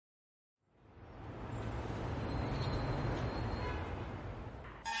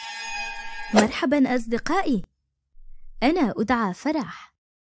مرحبا أصدقائي، أنا أدعى فرح،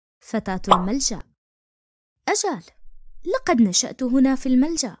 فتاة الملجأ. أجل، لقد نشأت هنا في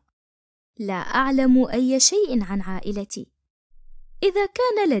الملجأ. لا أعلم أي شيء عن عائلتي، إذا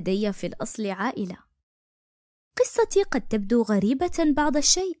كان لدي في الأصل عائلة. قصتي قد تبدو غريبة بعض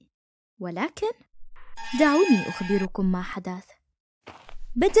الشيء، ولكن دعوني أخبركم ما حدث.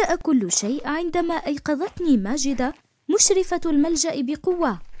 بدأ كل شيء عندما أيقظتني ماجدة مشرفة الملجأ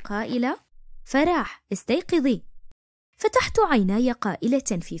بقوة قائلة: فرح، استيقظي. فتحت عيناي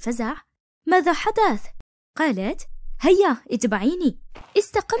قائلة في فزع: ماذا حدث؟ قالت: هيا اتبعيني.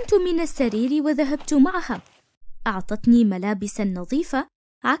 استقمت من السرير وذهبت معها. أعطتني ملابسا نظيفة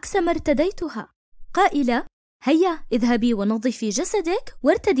عكس ما ارتديتها، قائلة: هيا اذهبي ونظفي جسدك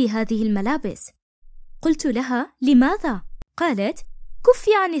وارتدي هذه الملابس. قلت لها: لماذا؟ قالت: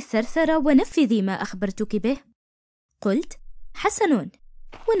 كفي عن الثرثرة ونفذي ما أخبرتك به. قلت: حسن،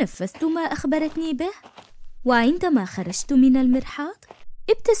 ونفذت ما أخبرتني به. وعندما خرجت من المرحاض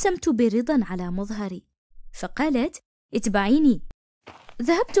ابتسمت برضا على مظهري، فقالت: اتبعيني.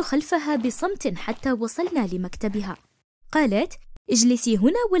 ذهبت خلفها بصمت حتى وصلنا لمكتبها. قالت: اجلسي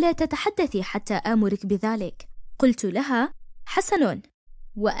هنا ولا تتحدثي حتى آمرك بذلك. قلت لها: حسن،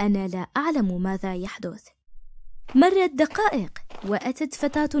 وأنا لا أعلم ماذا يحدث. مرت دقائق وأتت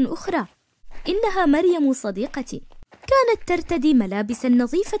فتاة أخرى، إنها مريم صديقتي، كانت ترتدي ملابسا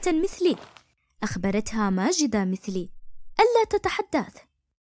نظيفة مثلي. أخبرتها ماجدة مثلي ألا تتحدث.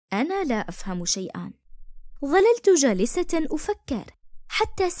 أنا لا أفهم شيئا. ظللت جالسة أفكر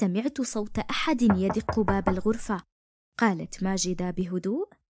حتى سمعت صوت أحد يدق باب الغرفة. قالت ماجدة بهدوء: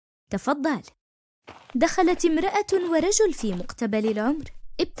 تفضل. دخلت امرأة ورجل في مقتبل العمر.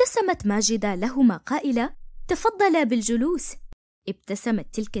 ابتسمت ماجدة لهما قائلة: تفضلا بالجلوس.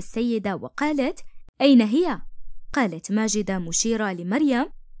 ابتسمت تلك السيدة وقالت: أين هي؟ قالت ماجدة مشيرة لمريم: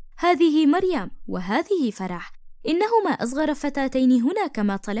 هذه مريم وهذه فرح، إنهما أصغر فتاتين هنا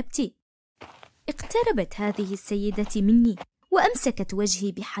كما طلبت. اقتربت هذه السيدة مني وأمسكت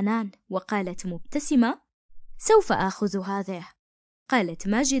وجهي بحنان وقالت مبتسمة: سوف آخذ هذه. قالت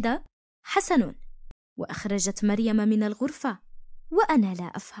ماجدة: حسن. وأخرجت مريم من الغرفة، وأنا لا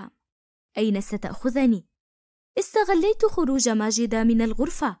أفهم أين ستأخذني. استغليت خروج ماجدة من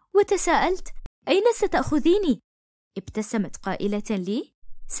الغرفة وتساءلت: أين ستأخذيني؟ ابتسمت قائلة لي: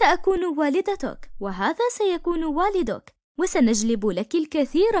 سأكون والدتك، وهذا سيكون والدك، وسنجلب لك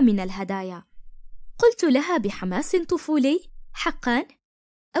الكثير من الهدايا. قلت لها بحماس طفولي: حقا؟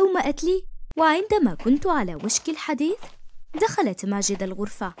 أومأت لي، وعندما كنت على وشك الحديث دخلت ماجدة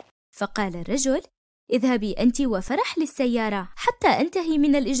الغرفة، فقال الرجل: اذهبي أنت وفرح للسيارة حتى أنتهي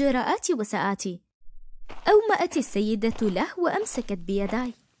من الإجراءات وسآتي. أومأت السيدة له وأمسكت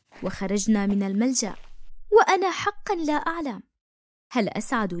بيداي، وخرجنا من الملجأ. وأنا حقا لا أعلم، هل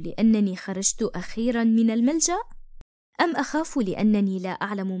أسعد لأنني خرجت أخيرا من الملجأ؟ أم أخاف لأنني لا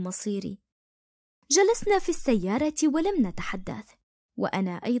أعلم مصيري؟ جلسنا في السيارة ولم نتحدث،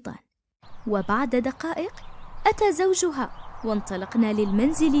 وأنا أيضا. وبعد دقائق أتى زوجها وانطلقنا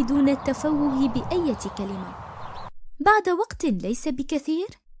للمنزل دون التفوه بأية كلمة. بعد وقت ليس بكثير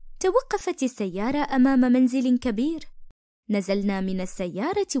توقفت السيارة أمام منزل كبير. نزلنا من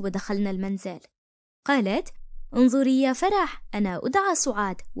السيارة ودخلنا المنزل. قالت: انظري يا فرح، أنا أدعى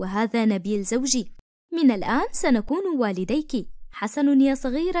سعاد، وهذا نبيل زوجي. من الآن سنكون والديك. حسن يا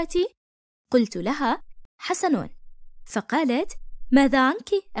صغيرتي؟ قلت لها: حسن. فقالت: ماذا عنك؟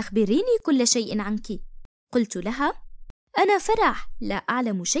 أخبريني كل شيء عنك. قلت لها: أنا فرح، لا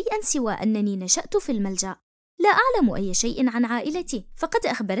أعلم شيئا سوى أنني نشأت في الملجأ. لا أعلم أي شيء عن عائلتي، فقد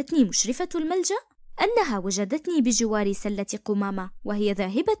أخبرتني مشرفة الملجأ أنها وجدتني بجوار سلة قمامة وهي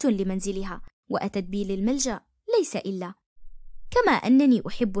ذاهبة لمنزلها، وأتت بي للملجأ ليس إلا. كما أنني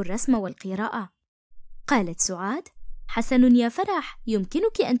أحب الرسم والقراءة. قالت سعاد: حسن يا فرح،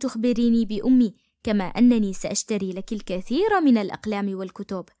 يمكنك أن تخبريني بأمي، كما أنني سأشتري لك الكثير من الأقلام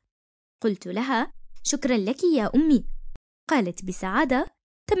والكتب. قلت لها: شكرا لك يا أمي. قالت بسعادة: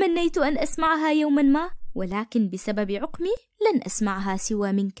 تمنيت أن أسمعها يوما ما، ولكن بسبب عقمي لن أسمعها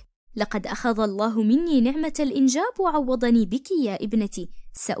سوى منك. لقد أخذ الله مني نعمة الإنجاب وعوضني بك يا ابنتي،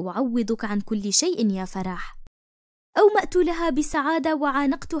 سأعوضك عن كل شيء يا فرح. أومأت لها بسعادة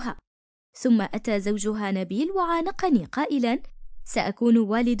وعانقتها. ثم أتى زوجها نبيل وعانقني قائلا: سأكون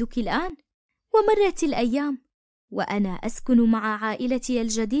والدك الآن. ومرت الأيام وأنا أسكن مع عائلتي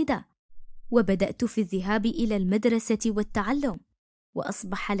الجديدة، وبدأت في الذهاب إلى المدرسة والتعلم،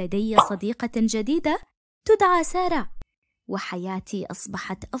 وأصبح لدي صديقة جديدة تدعى سارة، وحياتي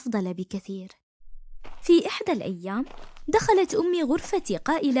أصبحت أفضل بكثير. في إحدى الأيام دخلت أمي غرفتي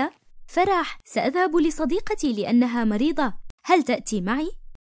قائلة: فرح، سأذهب لصديقتي لأنها مريضة، هل تأتي معي؟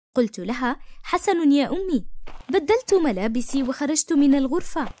 قلت لها: حسن يا أمي. بدلت ملابسي وخرجت من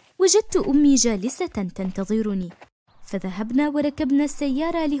الغرفة، وجدت أمي جالسة تنتظرني، فذهبنا وركبنا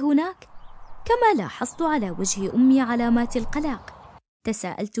السيارة لهناك. كما لاحظت على وجه أمي علامات القلق،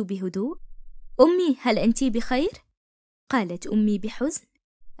 تساءلت بهدوء: أمي، هل أنت بخير؟ قالت أمي بحزن: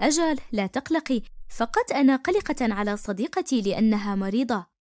 أجل، لا تقلقي، فقط أنا قلقة على صديقتي لأنها مريضة.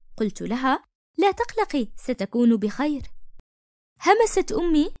 قلت لها: لا تقلقي، ستكون بخير. همست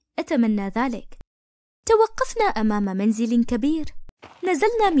أمي: أتمنى ذلك. توقفنا أمام منزل كبير،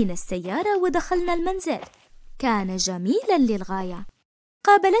 نزلنا من السيارة ودخلنا المنزل. كان جميلا للغاية.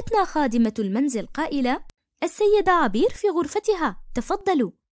 قابلتنا خادمة المنزل قائلة: السيدة عبير في غرفتها،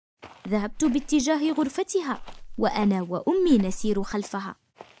 تفضلوا. ذهبت باتجاه غرفتها، وأنا وأمي نسير خلفها،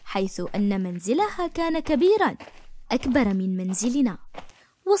 حيث أن منزلها كان كبيرا أكبر من منزلنا.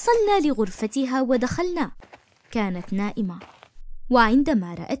 وصلنا لغرفتها ودخلنا. كانت نائمة،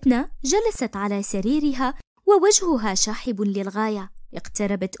 وعندما رأتنا جلست على سريرها ووجهها شاحب للغاية.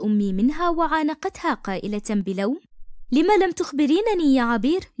 اقتربت أمي منها وعانقتها قائلة بلوم: لما لم تخبرينني يا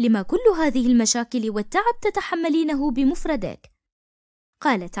عبير؟ لما كل هذه المشاكل والتعب تتحملينه بمفردك؟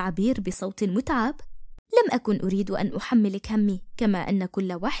 قالت عبير بصوت متعب: لم أكن أريد أن أحملك همي، كما أن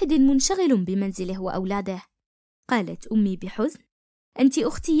كل واحد منشغل بمنزله وأولاده. قالت أمي بحزن: أنت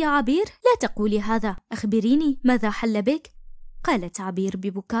أختي يا عبير، لا تقولي هذا، أخبريني ماذا حل بك؟ قالت عبير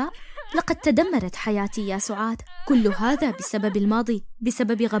ببكاء: لقد تدمرت حياتي يا سعاد، كل هذا بسبب الماضي،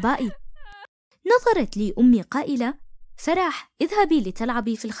 بسبب غبائي. نظرت لي أمي قائلة: فرح، اذهبي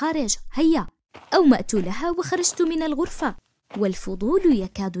لتلعبي في الخارج، هيا. أومأت لها وخرجت من الغرفة، والفضول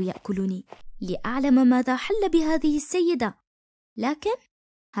يكاد يأكلني لأعلم ماذا حل بهذه السيدة، لكن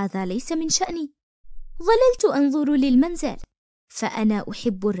هذا ليس من شأني. ظللت أنظر للمنزل، فأنا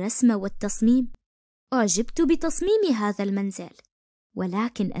أحب الرسم والتصميم. أعجبت بتصميم هذا المنزل،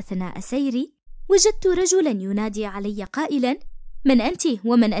 ولكن أثناء سيري وجدت رجلا ينادي علي قائلا: من أنت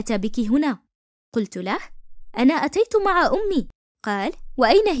ومن أتى بك هنا؟ قلت له: أنا أتيت مع أمي. قال: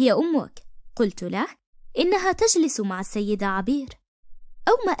 وأين هي أمك؟ قلت له: إنها تجلس مع السيدة عبير.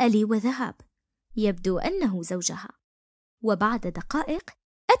 أومأ لي وذهب، يبدو أنه زوجها. وبعد دقائق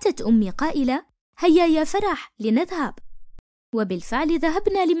أتت أمي قائلة: هيا يا فرح، لنذهب. وبالفعل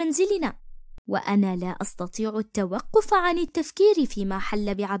ذهبنا لمنزلنا، وأنا لا أستطيع التوقف عن التفكير فيما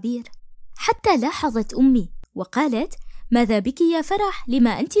حل بعبير، حتى لاحظت أمي وقالت: ماذا بك يا فرح؟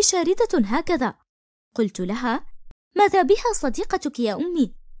 لما أنت شاردة هكذا؟ قلت لها: ماذا بها صديقتك يا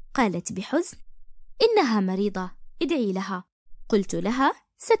أمي؟ قالت بحزن: إنها مريضة، ادعي لها. قلت لها: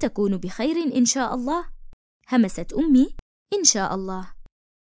 ستكون بخير إن شاء الله. همست أمي: إن شاء الله.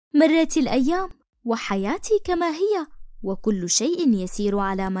 مرت الأيام وحياتي كما هي، وكل شيء يسير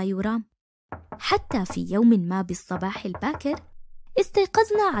على ما يرام، حتى في يوم ما بالصباح الباكر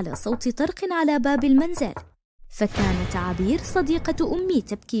استيقظنا على صوت طرق على باب المنزل، فكانت عبير صديقة أمي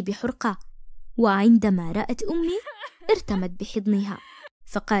تبكي بحرقة، وعندما رأت أمي ارتمت بحضنها،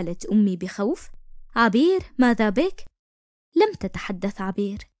 فقالت أمي بخوف: عبير، ماذا بك؟ لم تتحدث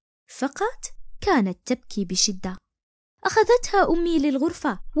عبير، فقط كانت تبكي بشدة. أخذتها أمي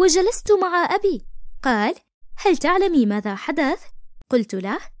للغرفة وجلست مع أبي. قال: هل تعلمي ماذا حدث؟ قلت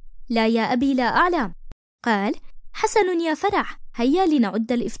له: لا يا أبي، لا أعلم. قال: حسن يا فرح، هيا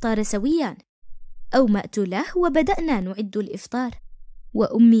لنعد الإفطار سويا. أومأت له وبدأنا نعد الإفطار،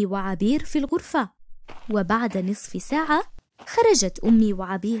 وأمي وعبير في الغرفة. وبعد نصف ساعة خرجت أمي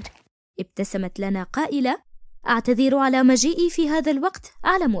وعبير، ابتسمت لنا قائلة: أعتذر على مجيئي في هذا الوقت،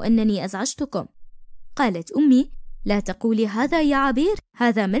 أعلم أنني أزعجتكم. قالت أمي: لا تقولي هذا يا عبير،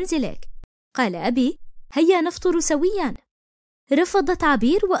 هذا منزلك. قال أبي: هيا نفطر سويا. رفضت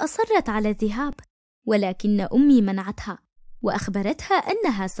عبير وأصرت على الذهاب، ولكن أمي منعتها وأخبرتها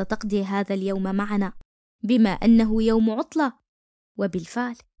أنها ستقضي هذا اليوم معنا بما أنه يوم عطلة.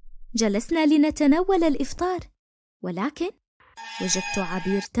 وبالفعل جلسنا لنتناول الإفطار، ولكن وجدت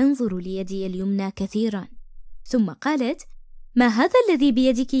عبير تنظر ليدي اليمنى كثيرا، ثم قالت: ما هذا الذي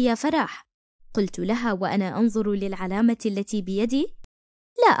بيدك يا فرح؟ قلت لها وأنا أنظر للعلامة التي بيدي: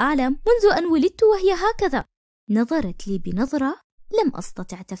 لا أعلم، منذ أن ولدت وهي هكذا. نظرت لي بنظرة لم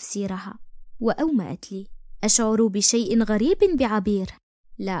أستطع تفسيرها، وأومأت لي: أشعر بشيء غريب بعبير،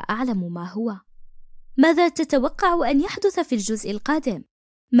 لا أعلم ما هو. ماذا تتوقع أن يحدث في الجزء القادم؟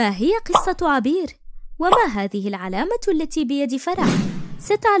 ما هي قصة عبير؟ وما هذه العلامة التي بيد فرح؟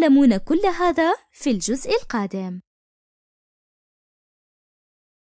 ستعلمون كل هذا في الجزء القادم.